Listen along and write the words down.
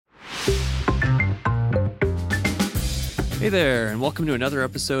Hey there, and welcome to another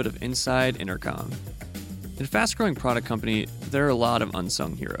episode of Inside Intercom. In a fast-growing product company, there are a lot of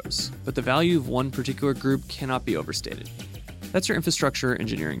unsung heroes, but the value of one particular group cannot be overstated. That's your infrastructure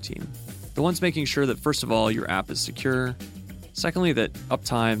engineering team. The ones making sure that, first of all, your app is secure, secondly, that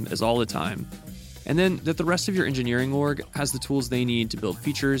uptime is all the time, and then that the rest of your engineering org has the tools they need to build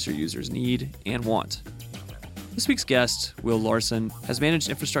features your users need and want. This week's guest, Will Larson, has managed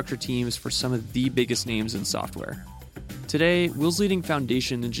infrastructure teams for some of the biggest names in software. Today, Will's leading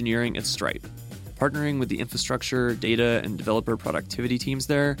foundation engineering at Stripe. Partnering with the infrastructure, data, and developer productivity teams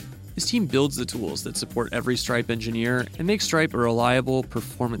there, his team builds the tools that support every Stripe engineer and make Stripe a reliable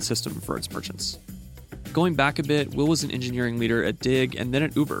performance system for its merchants. Going back a bit, Will was an engineering leader at Dig and then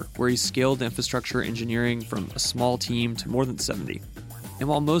at Uber, where he scaled infrastructure engineering from a small team to more than 70. And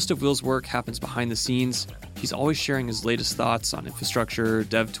while most of Will's work happens behind the scenes, he's always sharing his latest thoughts on infrastructure,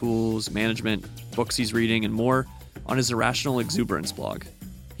 dev tools, management, books he's reading, and more on his Irrational Exuberance blog.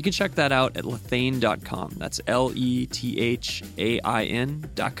 You can check that out at lethane.com. That's LETHAIN.com.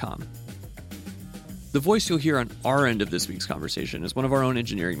 The voice you'll hear on our end of this week's conversation is one of our own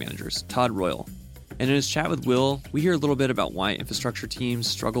engineering managers, Todd Royal. And in his chat with Will, we hear a little bit about why infrastructure teams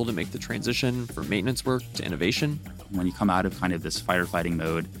struggle to make the transition from maintenance work to innovation. When you come out of kind of this firefighting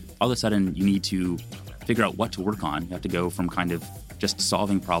mode, all of a sudden you need to figure out what to work on. You have to go from kind of just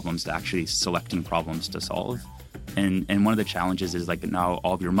solving problems to actually selecting problems to solve. And one of the challenges is like now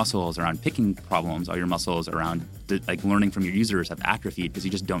all of your muscles around picking problems, all your muscles around like learning from your users have atrophied because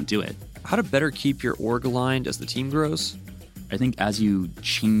you just don't do it. How to better keep your org aligned as the team grows? I think as you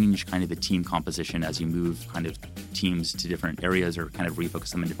change kind of the team composition, as you move kind of teams to different areas or kind of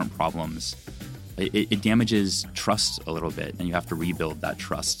refocus them on different problems, it damages trust a little bit, and you have to rebuild that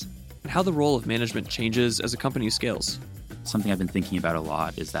trust. How the role of management changes as a company scales. Something I've been thinking about a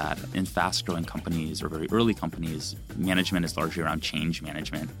lot is that in fast-growing companies or very early companies, management is largely around change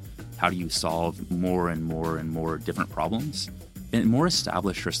management. How do you solve more and more and more different problems? In more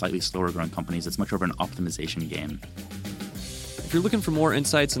established or slightly slower-growing companies, it's much more of an optimization game. If you're looking for more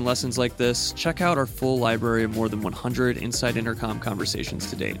insights and lessons like this, check out our full library of more than 100 Inside Intercom conversations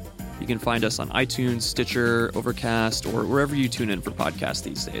to date. You can find us on iTunes, Stitcher, Overcast, or wherever you tune in for podcasts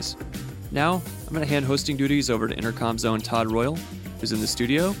these days. Now, I'm going to hand hosting duties over to Intercom's own Todd Royal, who's in the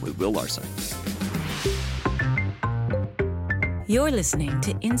studio with Will Larson. You're listening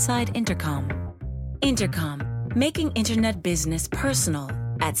to Inside Intercom. Intercom, making internet business personal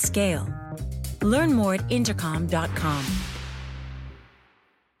at scale. Learn more at intercom.com.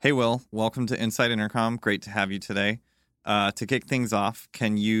 Hey, Will. Welcome to Inside Intercom. Great to have you today. To kick things off,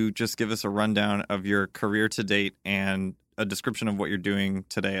 can you just give us a rundown of your career to date and a description of what you're doing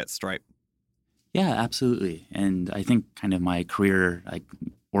today at Stripe? Yeah, absolutely. And I think kind of my career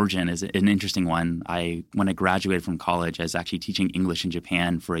origin is an interesting one. When I graduated from college, I was actually teaching English in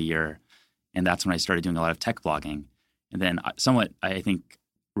Japan for a year. And that's when I started doing a lot of tech blogging. And then somewhat, I think,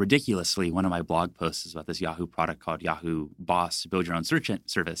 ridiculously, one of my blog posts is about this Yahoo product called Yahoo Boss, Build Your Own Search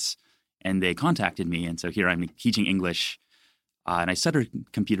Service. And they contacted me. And so here I'm teaching English. And I studied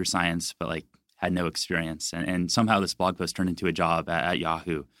computer science, but had no experience. And somehow this blog post turned into a job at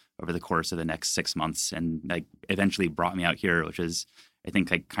Yahoo over the course of the next 6 months and eventually brought me out here, which is, I think,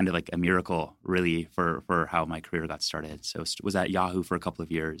 kind of like a miracle, really, for how my career got started. So was at Yahoo for a couple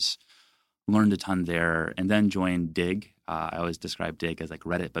of years, learned a ton there, and then joined Dig. I always describe Dig as like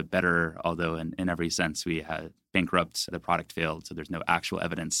Reddit, but better, although in every sense we had bankrupt, the product failed, so there's no actual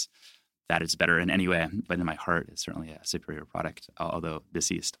evidence that it's better in any way. But in my heart, it's certainly a superior product, although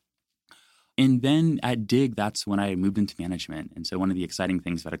deceased. And then at Dig, that's when I moved into management. And so one of the exciting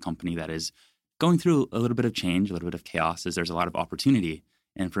things about a company that is going through a little bit of change, a little bit of chaos, is there's a lot of opportunity.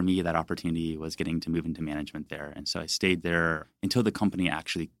 And for me, that opportunity was getting to move into management there. And so I stayed there until the company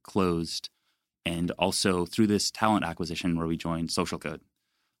actually closed. And also through this talent acquisition where we joined Social Code.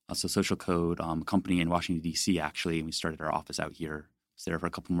 So Social Code, a company in Washington, D.C., actually, and we started our office out here. I was there for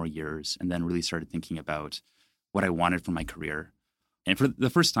a couple more years and then really started thinking about what I wanted for my career. And for the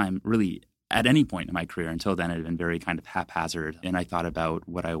first time, really, at any point in my career until then, it had been very kind of haphazard. And I thought about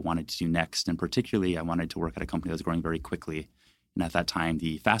what I wanted to do next. And particularly, I wanted to work at a company that was growing very quickly. And at that time,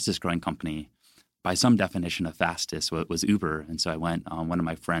 the fastest growing company, by some definition of fastest, was Uber. And so I went, one of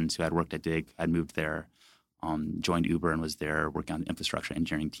my friends who had worked at Dig had moved there, joined Uber and was there working on the infrastructure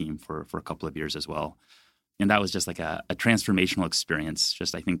engineering team for a couple of years as well. And that was just like a transformational experience.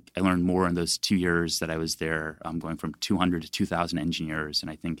 Just I think I learned more in those 2 years that I was there, going from 200 to 2,000 engineers.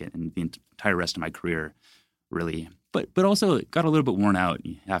 And I think in the entire rest of my career, really. But also it got a little bit worn out,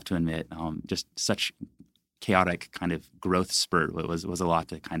 you have to admit. Just such chaotic kind of growth spurt was a lot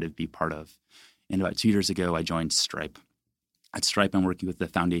to kind of be part of. And about 2 years ago, I joined Stripe. At Stripe, I'm working with the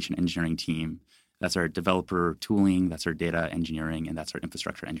foundation engineering team. That's our developer tooling, that's our data engineering, and that's our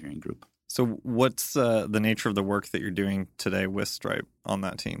infrastructure engineering group. So what's the nature of the work that you're doing today with Stripe on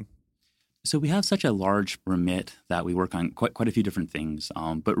that team? So we have such a large remit that we work on quite a few different things.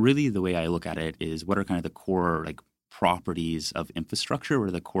 But really the way I look at it is what are kind of the core properties of infrastructure? What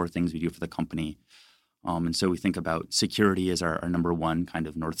are the core things we do for the company? And so we think about security as our number one kind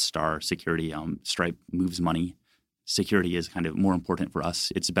of North Star security. Stripe moves money. Security is kind of more important for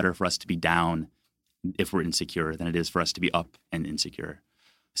us. It's better for us to be down if we're insecure than it is for us to be up and insecure.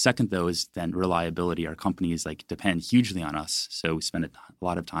 Second, though, is then reliability. Our companies depend hugely on us. So we spend a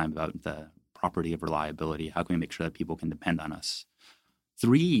lot of time about the property of reliability. How can we make sure that people can depend on us?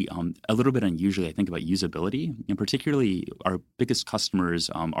 Three, a little bit unusually, I think about usability. And particularly our biggest customers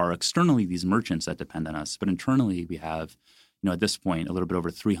are externally these merchants that depend on us. But internally, we have, at this point, a little bit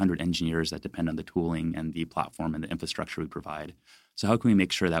over 300 engineers that depend on the tooling and the platform and the infrastructure we provide. So how can we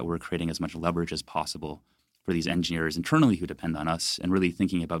make sure that we're creating as much leverage as possible for these engineers internally who depend on us and really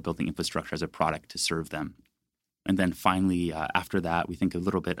thinking about building infrastructure as a product to serve them? And then finally, after that, we think a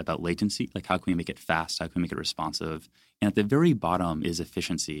little bit about latency, how can we make it fast? How can we make it responsive? And at the very bottom is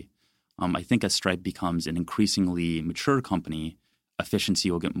efficiency. I think as Stripe becomes an increasingly mature company, efficiency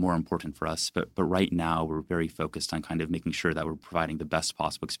will get more important for us. But right now, we're very focused on kind of making sure that we're providing the best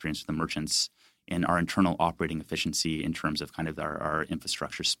possible experience for the merchants. And our internal operating efficiency in terms of kind of our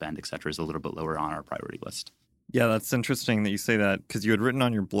infrastructure spend, et cetera, is a little bit lower on our priority list. Yeah, that's interesting that you say that because you had written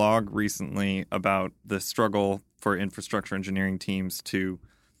on your blog recently about the struggle for infrastructure engineering teams to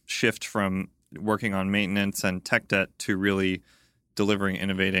shift from working on maintenance and tech debt to really delivering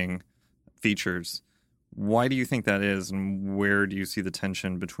innovating features. Why do you think that is, and where do you see the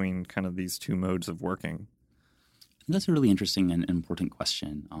tension between kind of these two modes of working? That's a really interesting and important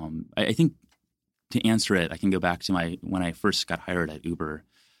question. I think to answer it, I can go back to when I first got hired at Uber.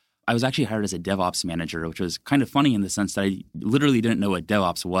 I was actually hired as a DevOps manager, which was kind of funny in the sense that I literally didn't know what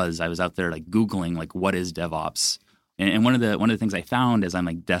DevOps was. I was out there Googling what is DevOps, and one of the things I found as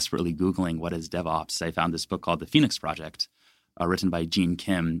I'm desperately Googling what is DevOps, I found this book called The Phoenix Project, written by Gene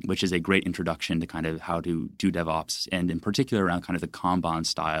Kim, which is a great introduction to kind of how to do DevOps, and in particular around kind of the Kanban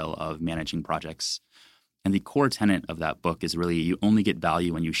style of managing projects. And the core tenet of that book is really you only get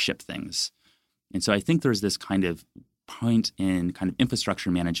value when you ship things. And so I think there's this kind of point in kind of infrastructure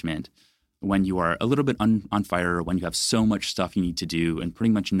management when you are a little bit on fire, when you have so much stuff you need to do and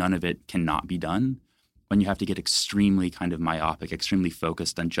pretty much none of it cannot be done, when you have to get extremely kind of myopic, extremely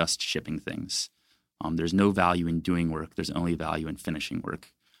focused on just shipping things. There's no value in doing work. There's only value in finishing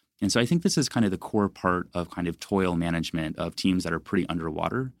work. And so I think this is kind of the core part of kind of toil management of teams that are pretty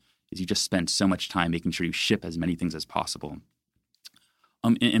underwater, is you just spend so much time making sure you ship as many things as possible.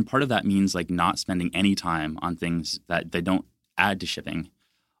 And part of that means not spending any time on things that they don't add to shipping.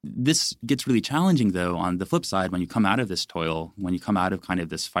 This gets really challenging, though, on the flip side, when you come out of this toil, when you come out of kind of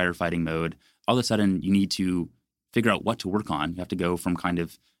this firefighting mode, all of a sudden you need to figure out what to work on. You have to go from kind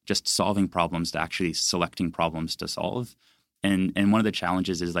of just solving problems to actually selecting problems to solve. And one of the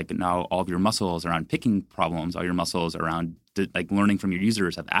challenges is now all of your muscles around picking problems, all your muscles around learning from your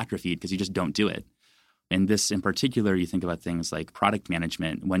users have atrophied because you just don't do it. And this in particular, you think about things like product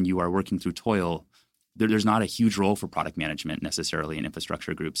management. When you are working through toil, there's not a huge role for product management necessarily in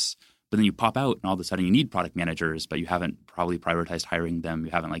infrastructure groups. But then you pop out and all of a sudden you need product managers, but you haven't probably prioritized hiring them.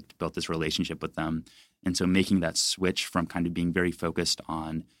 You haven't built this relationship with them. And so making that switch from kind of being very focused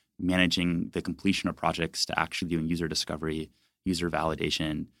on managing the completion of projects to actually doing user discovery, user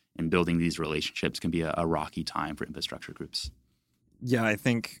validation, and building these relationships can be a rocky time for infrastructure groups. Yeah, I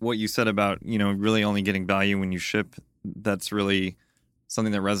think what you said about, really only getting value when you ship, that's really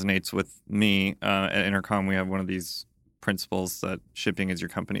something that resonates with me. At Intercom, we have one of these principles that shipping is your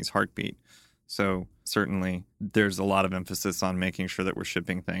company's heartbeat. So certainly there's a lot of emphasis on making sure that we're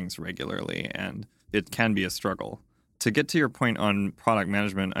shipping things regularly, and it can be a struggle. To get to your point on product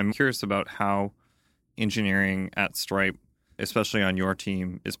management, I'm curious about how engineering at Stripe, especially on your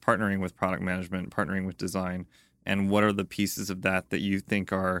team, is partnering with product management, partnering with design. And what are the pieces of that you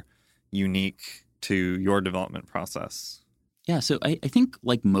think are unique to your development process? Yeah, so I think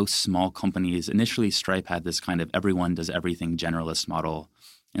like most small companies, initially Stripe had this kind of everyone does everything generalist model.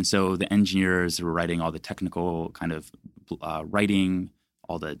 And so the engineers were writing all the technical kind of writing,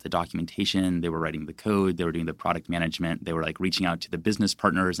 all the documentation. They were writing the code. They were doing the product management. They were reaching out to the business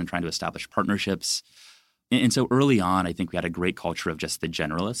partners and trying to establish partnerships. And so early on, I think we had a great culture of just the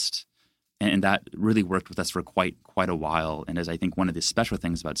generalist. And that really worked with us for quite a while. And as I think one of the special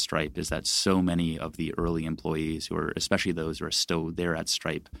things about Stripe is that so many of the early employees, who are especially those who are still there at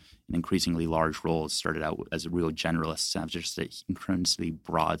Stripe in increasingly large roles, started out as real generalists and have just an incredibly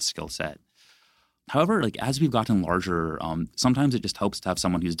broad skill set. However, as we've gotten larger, sometimes it just helps to have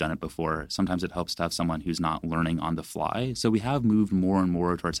someone who's done it before. Sometimes it helps to have someone who's not learning on the fly. So we have moved more and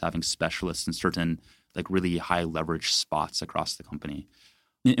more towards having specialists in certain really high leverage spots across the company.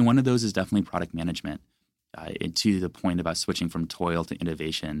 And one of those is definitely product management. To the point about switching from toil to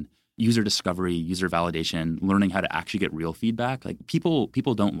innovation, user discovery, user validation, learning how to actually get real feedback. People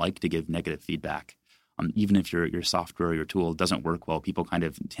don't like to give negative feedback. Even if your software or your tool doesn't work well, people kind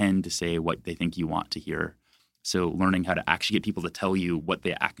of tend to say what they think you want to hear. So learning how to actually get people to tell you what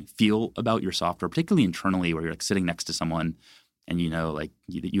they feel about your software, particularly internally where you're sitting next to someone and you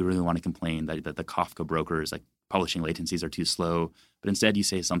really want to complain that the Kafka brokers, publishing latencies are too slow, but instead you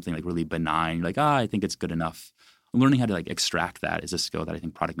say something really benign, I think it's good enough. Learning how to extract that is a skill that I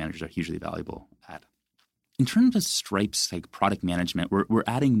think product managers are hugely valuable at. In terms of Stripe's product management, we're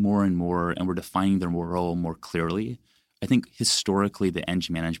adding more and more, and we're defining their role more clearly. I think historically the eng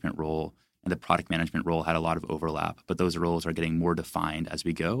management role and the product management role had a lot of overlap, but those roles are getting more defined as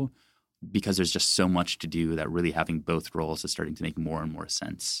we go because there's just so much to do that really having both roles is starting to make more and more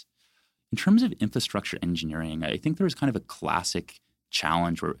sense. In terms of infrastructure engineering, I think there's kind of a classic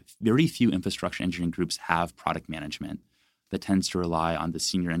challenge where very few infrastructure engineering groups have product management that tends to rely on the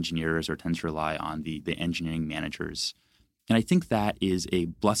senior engineers or tends to rely on the engineering managers. And I think that is a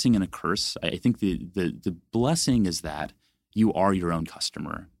blessing and a curse. I think the blessing is that you are your own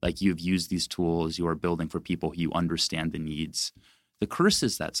customer. You've used these tools, you are building for people who you understand the needs. The curse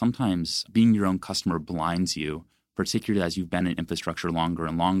is that sometimes being your own customer blinds you, particularly as you've been in infrastructure longer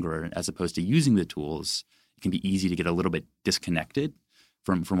and longer, as opposed to using the tools. It can be easy to get a little bit disconnected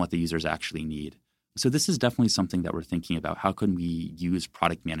from what the users actually need. So this is definitely something that we're thinking about. How can we use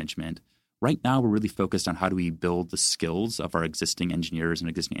product management? Right now, we're really focused on how do we build the skills of our existing engineers and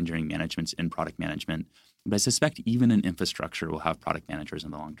existing engineering managements in product management. But I suspect even in infrastructure, we'll have product managers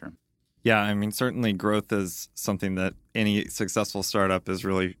in the long term. Yeah, certainly growth is something that any successful startup is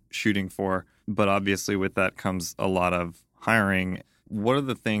really shooting for. But obviously with that comes a lot of hiring. What are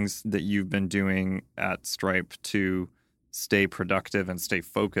the things that you've been doing at Stripe to stay productive and stay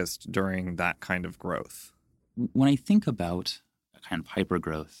focused during that kind of growth? When I think about kind of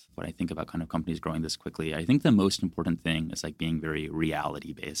hypergrowth, when I think about kind of companies growing this quickly, I think the most important thing is being very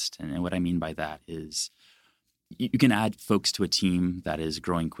reality-based. And what I mean by that is you can add folks to a team that is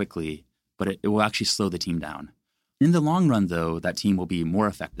growing quickly, but it will actually slow the team down. In the long run, though, that team will be more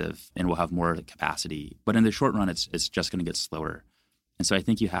effective and will have more capacity. But in the short run, it's just going to get slower. And so I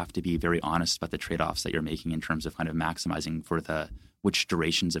think you have to be very honest about the trade-offs that you're making in terms of kind of maximizing for which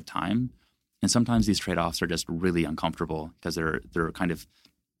durations of time. And sometimes these trade-offs are just really uncomfortable because there kind of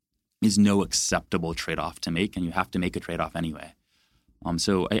is no acceptable trade-off to make, and you have to make a trade-off anyway.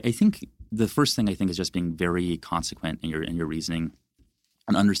 So I think the first thing is just being very consequent in your reasoning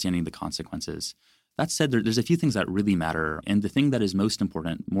and understanding the consequences. That said, there's a few things that really matter. And the thing that is most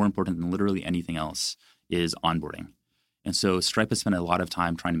important, more important than literally anything else, is onboarding. And so Stripe has spent a lot of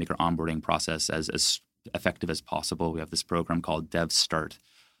time trying to make our onboarding process as effective as possible. We have this program called Dev Start,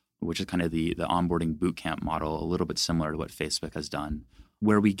 which is kind of the onboarding bootcamp model, a little bit similar to what Facebook has done,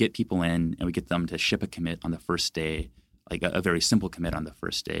 where we get people in and we get them to ship a commit on the first day, a very simple commit on the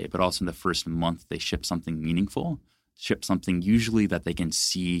first day, but also in the first month they ship something meaningful, ship something usually that they can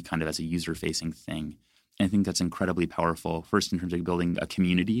see kind of as a user-facing thing. And I think that's incredibly powerful, first in terms of building a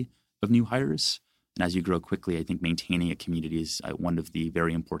community of new hires. And as you grow quickly, I think maintaining a community is one of the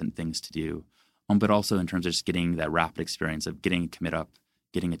very important things to do. But also in terms of just getting that rapid experience of getting a commit up,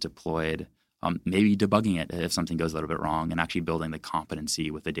 getting it deployed, maybe debugging it if something goes a little bit wrong, and actually building the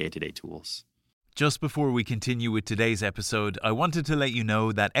competency with the day-to-day tools. Just before we continue with today's episode, I wanted to let you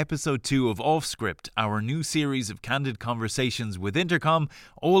know that episode 2 of Off Script, our new series of candid conversations with Intercom,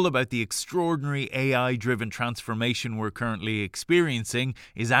 all about the extraordinary AI-driven transformation we're currently experiencing,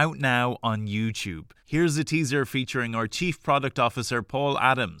 is out now on YouTube. Here's a teaser featuring our Chief Product Officer, Paul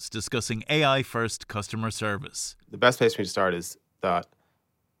Adams, discussing AI-first customer service. The best place for me to start is that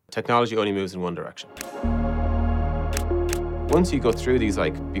technology only moves in one direction. Once you go through these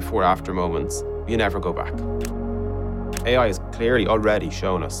before-after moments, you never go back. AI has clearly already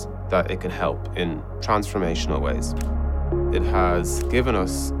shown us that it can help in transformational ways. It has given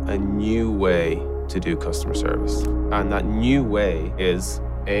us a new way to do customer service, and that new way is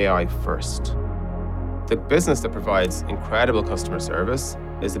AI first. The business that provides incredible customer service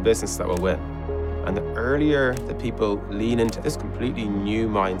is the business that will win. And the earlier that people lean into this completely new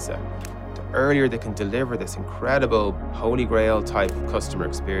mindset, earlier they can deliver this incredible holy grail type customer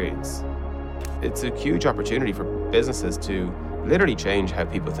experience. It's a huge opportunity for businesses to literally change how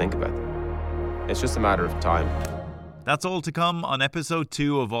people think about them. It's just a matter of time. That's all to come on episode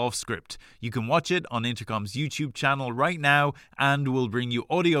 2 of Off Script. You can watch it on Intercom's YouTube channel right now, and we'll bring you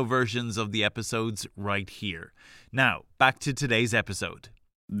audio versions of the episodes right here. Now, back to today's episode.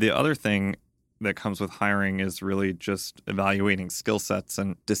 The other thing that comes with hiring is really just evaluating skill sets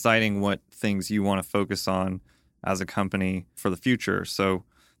and deciding what things you want to focus on as a company for the future. So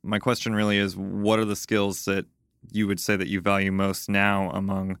my question really is, what are the skills that you would say that you value most now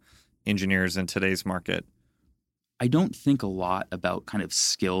among engineers in today's market? I don't think a lot about kind of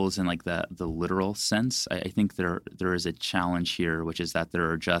skills in like the literal sense. I think there is a challenge here, which is that there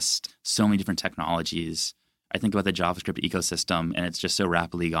are just so many different technologies. I think about the JavaScript ecosystem, and it's just so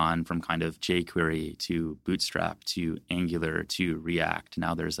rapidly gone from kind of jQuery to Bootstrap to Angular to React.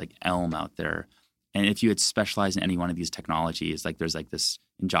 Now there's like Elm out there. And if you had specialized in any one of these technologies, like there's like this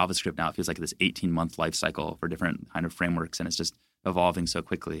in JavaScript now, it feels like this 18-month life cycle for different kind of frameworks, and it's just evolving so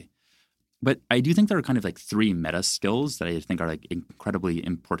quickly. But I do think there are kind of like 3 meta skills that I think are like incredibly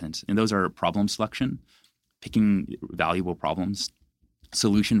important. And those are problem selection, picking valuable problems,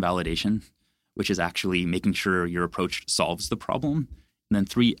 solution validation, which is actually making sure your approach solves the problem, and then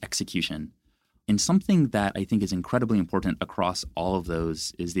 3, execution. And something that I think is incredibly important across all of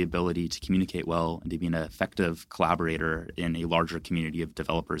those is the ability to communicate well and to be an effective collaborator in a larger community of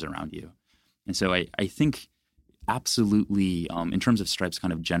developers around you. And so I think absolutely, in terms of Stripe's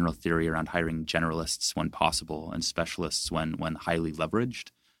kind of general theory around hiring generalists when possible and specialists when highly leveraged,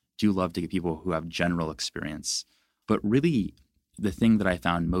 do love to get people who have general experience. But really, the thing that I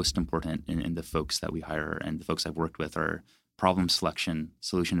found most important in the folks that we hire and the folks I've worked with are problem selection,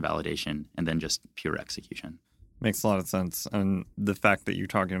 solution validation, and then just pure execution. Makes a lot of sense. And the fact that you're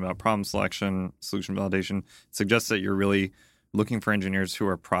talking about problem selection, solution validation suggests that you're really looking for engineers who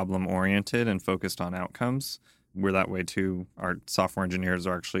are problem-oriented and focused on outcomes. We're that way too. Our software engineers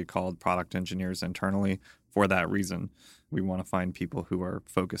are actually called product engineers internally for that reason. We want to find people who are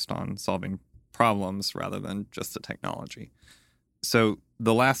focused on solving problems rather than just the technology. So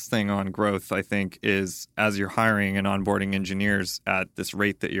the last thing on growth, I think, is as you're hiring and onboarding engineers at this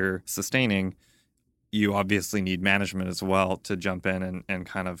rate that you're sustaining, you obviously need management as well to jump in and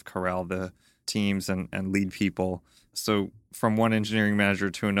kind of corral the teams and lead people. So from one engineering manager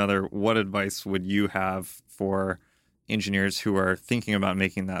to another, what advice would you have for engineers who are thinking about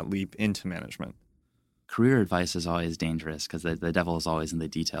making that leap into management? Career advice is always dangerous because the devil is always in the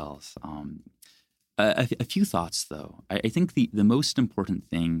details. A few thoughts, though. I think the most important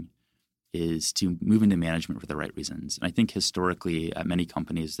thing is to move into management for the right reasons. And I think historically at many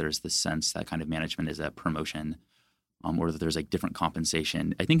companies, there's this sense that kind of management is a promotion or that there's like different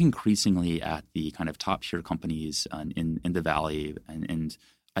compensation. I think increasingly at the kind of top tier companies in the Valley and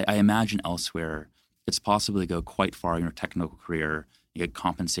I imagine elsewhere, it's possible to go quite far in your technical career and get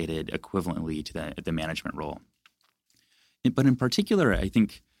compensated equivalently to the management role. But in particular, I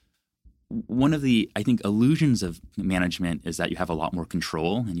think one of the, illusions of management is that you have a lot more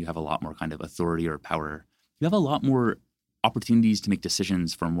control and you have a lot more kind of authority or power. You have a lot more opportunities to make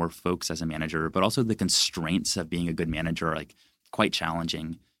decisions for more folks as a manager, but also the constraints of being a good manager are like quite challenging.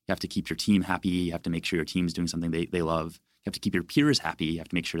 You have to keep your team happy. You have to make sure your team's doing something they love. You have to keep your peers happy. You have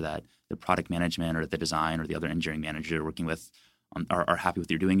to make sure that the product management or the design or the other engineering manager you're working with are happy with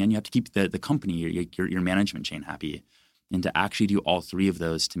what you're doing. And you have to keep the company, your management chain happy. And to actually do all 3 of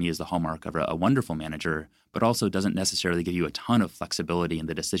those, to me, is the hallmark of a wonderful manager, but also doesn't necessarily give you a ton of flexibility in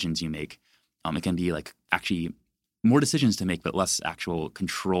the decisions you make. It can be like actually more decisions to make, but less actual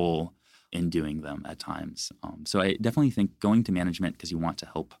control in doing them at times. So I definitely think going to management because you want to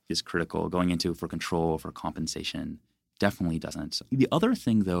help is critical. Going into for control, for compensation, definitely doesn't. The other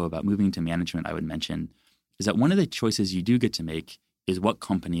thing, though, about moving to management I would mention is that one of the choices you do get to make is what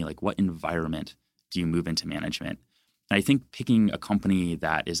company, like what environment do you move into management? And I think picking a company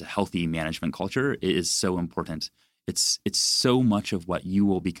that is a healthy management culture is so important. It's so much of what you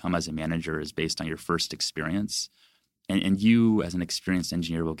will become as a manager is based on your first experience. And you, as an experienced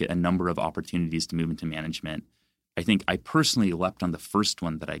engineer, will get a number of opportunities to move into management. I think I personally leapt on the first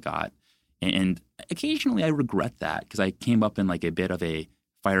one that I got. And occasionally I regret that because I came up in like a bit of a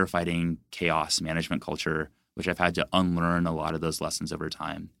firefighting chaos management culture, which I've had to unlearn a lot of those lessons over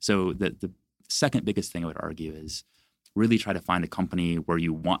time. So the second biggest thing I would argue is really try to find a company where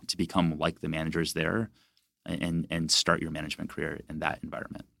you want to become like the managers there and start your management career in that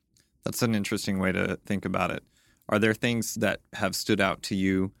environment. That's an interesting way to think about it. Are there things that have stood out to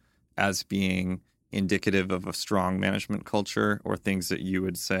you as being indicative of a strong management culture, or things that you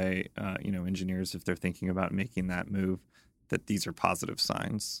would say, engineers, if they're thinking about making that move, that these are positive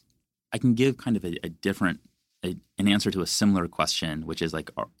signs? I can give kind of an answer to a similar question, which is like,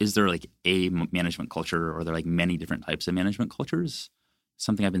 is there like a management culture, or are there like many different types of management cultures?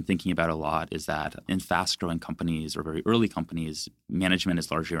 Something I've been thinking about a lot is that in fast-growing companies or very early companies, management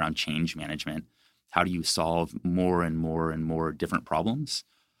is largely around change management. How do you solve more and more and more different problems?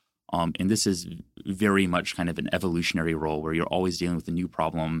 And this is very much kind of an evolutionary role where you're always dealing with a new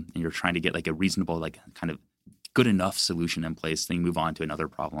problem and you're trying to get like a reasonable, like kind of good enough solution in place, then you move on to another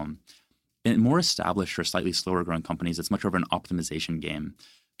problem. In more established or slightly slower growing companies, it's much more of an optimization game.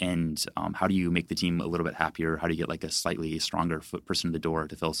 And how do you make the team a little bit happier? How do you get like a slightly stronger person in the door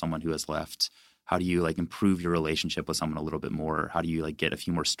to fill someone who has left? How do you like improve your relationship with someone a little bit more? How do you like get a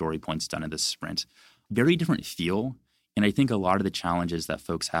few more story points done in this sprint? Very different feel. And I think a lot of the challenges that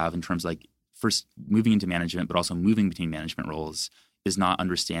folks have in terms of like first moving into management, but also moving between management roles is not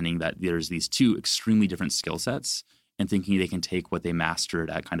understanding that there's these two extremely different skill sets and thinking they can take what they mastered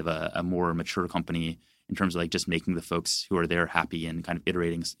at kind of a more mature company in terms of like just making the folks who are there happy and kind of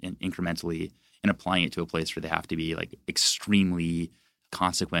iterating incrementally and applying it to a place where they have to be like extremely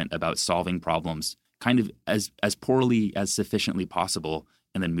consequent about solving problems kind of as poorly as sufficiently possible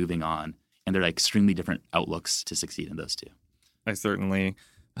and then moving on. And they're like extremely different outlooks to succeed in those two. I certainly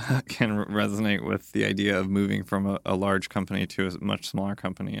can resonate with the idea of moving from a large company to a much smaller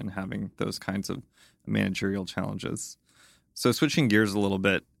company and having those kinds of managerial challenges. So switching gears a little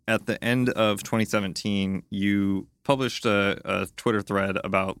bit, at the end of 2017, you published a Twitter thread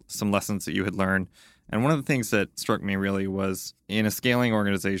about some lessons that you had learned. And one of the things that struck me really was in a scaling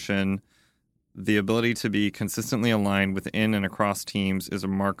organization, the ability to be consistently aligned within and across teams is a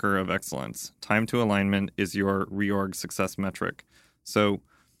marker of excellence. Time to alignment is your reorg success metric. So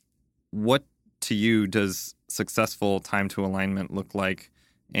what to you does successful time to alignment look like?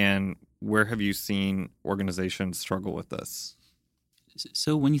 And where have you seen organizations struggle with this?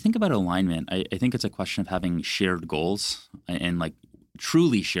 So when you think about alignment, I think it's a question of having shared goals and like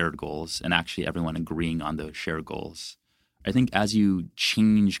truly shared goals and actually everyone agreeing on those shared goals. I think as you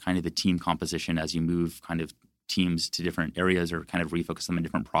change kind of the team composition, as you move kind of teams to different areas or kind of refocus them on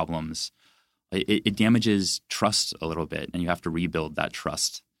different problems, it damages trust a little bit and you have to rebuild that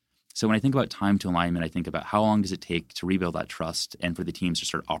trust. So when I think about time to alignment, I think about how long does it take to rebuild that trust and for the teams to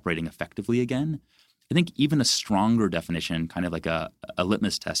start operating effectively again. I think even a stronger definition, kind of like a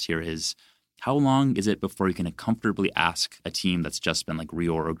litmus test here is how long is it before you can comfortably ask a team that's just been like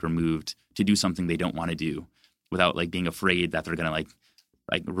reorged or moved to do something they don't want to do without like being afraid that they're going to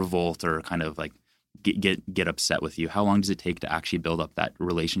like revolt or kind of like get upset with you? How long does it take to actually build up that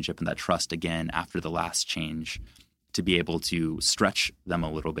relationship and that trust again after the last change to be able to stretch them a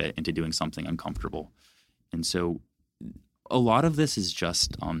little bit into doing something uncomfortable? And so a lot of this is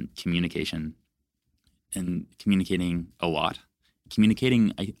just communication and communicating a lot,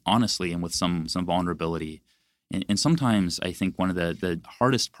 communicating honestly and with some vulnerability. And sometimes I think one of the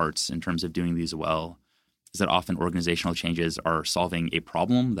hardest parts in terms of doing these well is that often organizational changes are solving a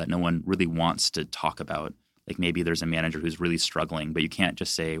problem that no one really wants to talk about. Like maybe there's a manager who's really struggling, but you can't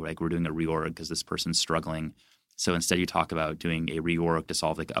just say like we're doing a reorg because this person's struggling. So instead you talk about doing a reorg to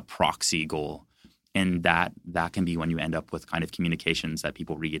solve like a proxy goal. And that can be when you end up with kind of communications that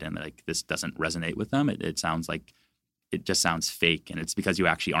people read and like this doesn't resonate with them. It sounds like it just sounds fake. And it's because you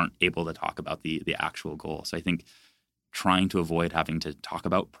actually aren't able to talk about the actual goal. So I think trying to avoid having to talk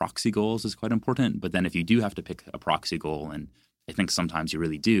about proxy goals is quite important. But then if you do have to pick a proxy goal, and I think sometimes you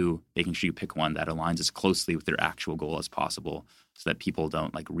really do, making sure you pick one that aligns as closely with your actual goal as possible so that people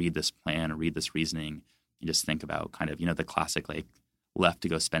don't like read this plan or read this reasoning and just think about kind of, the classic like left to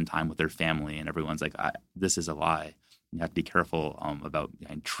go spend time with their family and everyone's like, this is a lie. You have to be careful about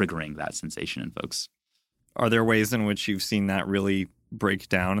triggering that sensation in folks. Are there ways in which you've seen that really break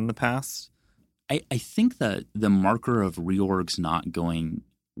down in the past? I think that the marker of reorgs not going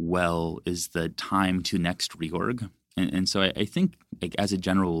well is the time to next reorg. And so I think like as a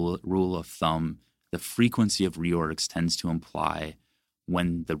general rule of thumb, the frequency of reorgs tends to imply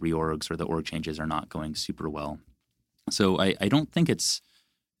when the reorgs or the org changes are not going super well. So I don't think it's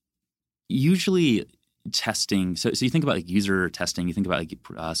usually testing. So you think about like user testing, you think about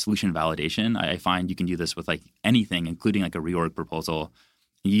like solution validation. I find you can do this with like anything, including like a reorg proposal.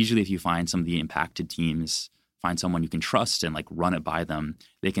 Usually if you find some of the impacted teams, find someone you can trust and like run it by them,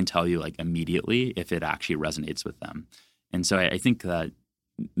 they can tell you like immediately if it actually resonates with them. And so I think that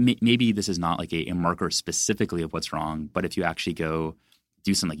maybe this is not like a marker specifically of what's wrong, but if you actually go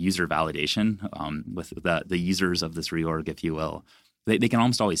do some like user validation with the users of this reorg, if you will, they can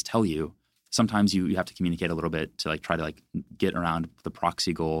almost always tell you Sometimes you have to communicate a little bit to like try to like get around the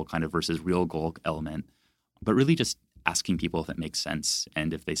proxy goal kind of versus real goal element. But really just asking people if it makes sense.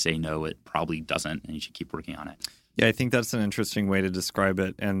 And if they say no, it probably doesn't, and you should keep working on it. Yeah, I think that's an interesting way to describe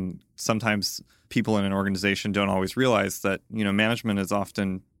it. And sometimes people in an organization don't always realize that, management is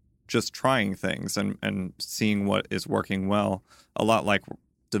often just trying things and seeing what is working well, a lot like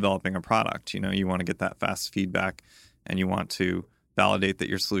developing a product. You want to get that fast feedback and you want to validate that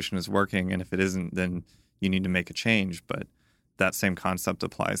your solution is working. And if it isn't, then you need to make a change. But that same concept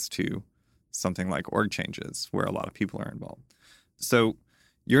applies to something like org changes where a lot of people are involved. So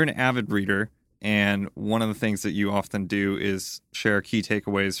you're an avid reader. And one of the things that you often do is share key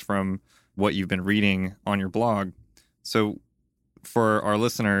takeaways from what you've been reading on your blog. So for our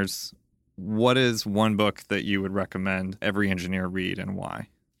listeners, what is one book that you would recommend every engineer read and why?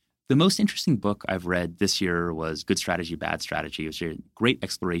 The most interesting book I've read this year was Good Strategy, Bad Strategy. It was a great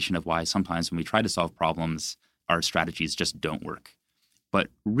exploration of why sometimes when we try to solve problems, our strategies just don't work. But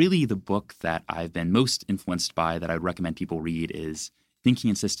really the book that I've been most influenced by that I'd recommend people read is Thinking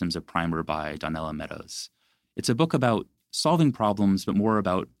in Systems, a Primer by Donella Meadows. It's a book about solving problems, but more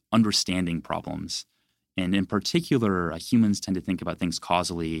about understanding problems. And in particular, humans tend to think about things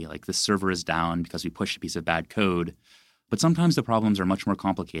causally, like the server is down because we pushed a piece of bad code. But sometimes the problems are much more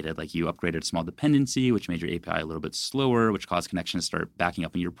complicated, like you upgraded a small dependency, which made your API a little bit slower, which caused connections to start backing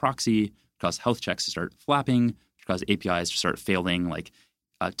up in your proxy, which caused health checks to start flapping, which caused APIs to start failing like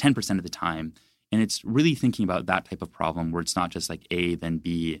 10% of the time. And it's really thinking about that type of problem where it's not just like A, then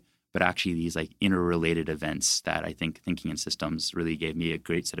B, but actually these like interrelated events that I think Thinking in Systems really gave me a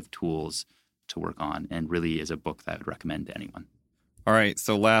great set of tools to work on, and really is a book that I would recommend to anyone. All right.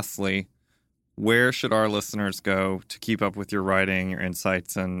 So lastly, where should our listeners go to keep up with your writing, your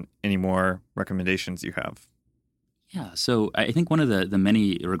insights, and any more recommendations you have? Yeah. So I think one of the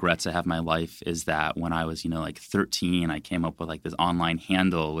many regrets I have in my life is that when I was, like 13, I came up with like this online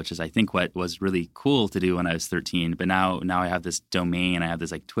handle, which is I think what was really cool to do when I was 13. But now I have this domain, I have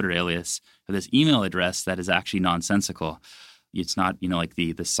this like Twitter alias, I have this email address that is actually nonsensical. It's not, like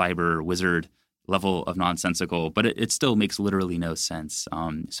the cyber wizard level of nonsensical, but it still makes literally no sense.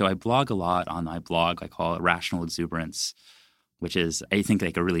 So I blog a lot on my blog. I call it Rational Exuberance, which is, I think,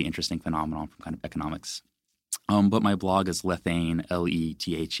 like a really interesting phenomenon from kind of economics. But my blog is Lethain,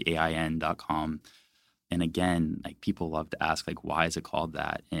 lethain.com. And again, like people love to ask, like, why is it called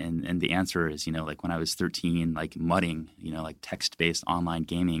that? And the answer is, like when I was 13, like mudding, like text-based online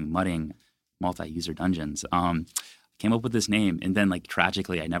gaming, mudding, multi-user dungeons, came up with this name. And then like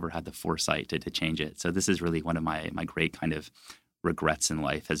tragically, I never had the foresight to change it. So this is really one of my great kind of regrets in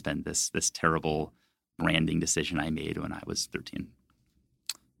life has been this terrible branding decision I made when I was 13.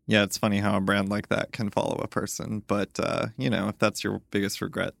 Yeah, it's funny how a brand like that can follow a person. But, if that's your biggest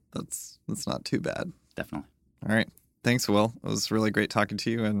regret, that's not too bad. Definitely. All right. Thanks, Will. It was really great talking to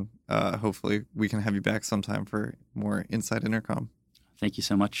you. And hopefully we can have you back sometime for more Inside Intercom. Thank you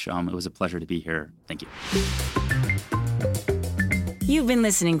so much. It was a pleasure to be here. Thank you. You've been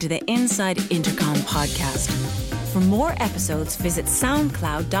listening to the Inside Intercom podcast. For more episodes, visit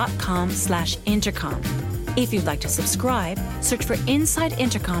soundcloud.com/intercom. If you'd like to subscribe, search for Inside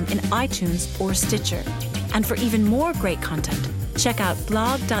Intercom in iTunes or Stitcher. And for even more great content, check out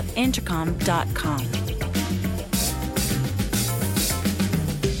blog.intercom.com.